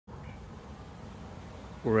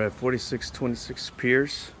We're at 4626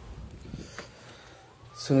 Pierce.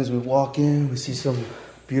 As soon as we walk in, we see some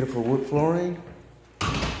beautiful wood flooring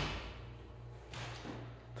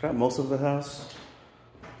throughout most of the house.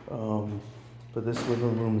 But this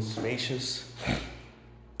living room is spacious.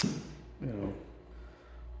 You know,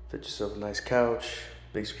 fit yourself a nice couch,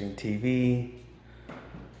 big screen TV,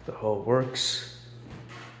 the whole works.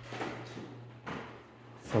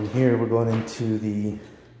 From here, we're going into the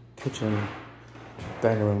kitchen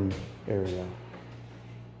dining room area.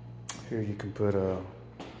 Here you can put a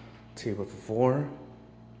table for four.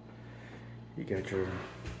 You got your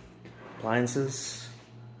appliances.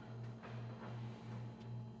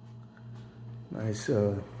 Nice,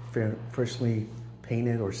 freshly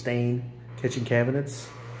painted or stained kitchen cabinets.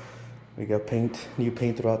 We got new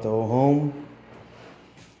paint throughout the whole home.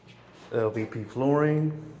 LVP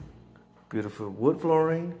flooring, beautiful wood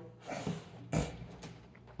flooring.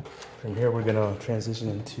 From here, we're gonna transition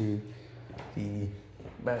into the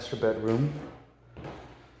master bedroom.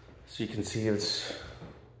 So you can see it's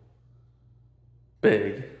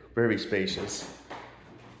big, very spacious.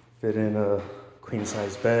 Fit in a queen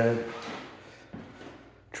size bed,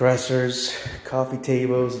 dressers, coffee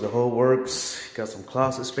tables, the whole works. Got some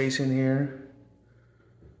closet space in here.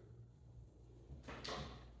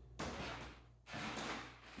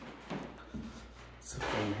 So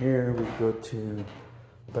from here, we go to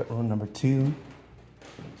bedroom number 2.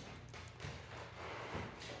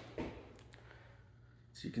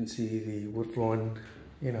 So you can see the wood flooring,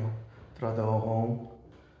 you know, throughout the whole home.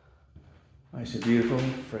 Nice and beautiful,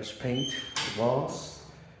 fresh paint, the walls.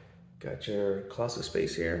 Got your closet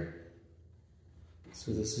space here.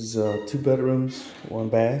 So this is 2 bedrooms, 1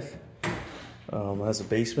 bath. Has a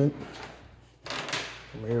basement.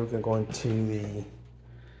 From here, we're gonna go into the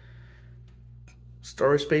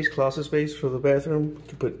storage space, closet space for the bathroom. You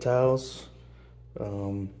can put towels,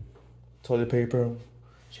 toilet paper,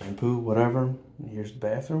 shampoo, whatever. And here's the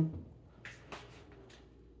bathroom.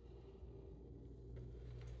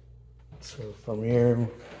 So from here,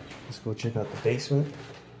 let's go check out the basement.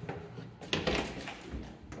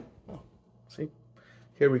 Oh, see?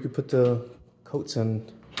 Here we could put the coats and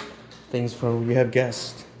things for when we have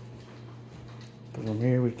guests. From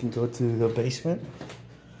here, we can go to the basement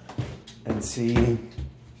and see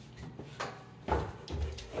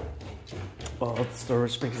all the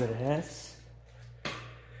storage space that it has.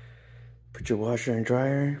 Put your washer and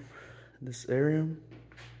dryer in this area.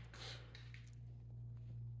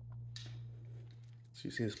 So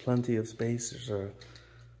you see there's plenty of space. There's a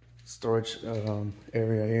storage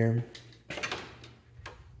area here.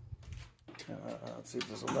 Let's see if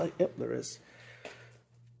there's a light. Yep, there is.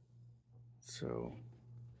 So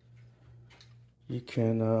you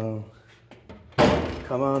can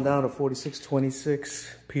come on down to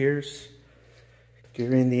 4626 Pierce,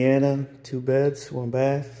 Gary, Indiana. 2 beds, 1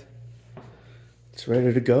 bath. It's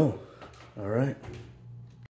ready to go. All right.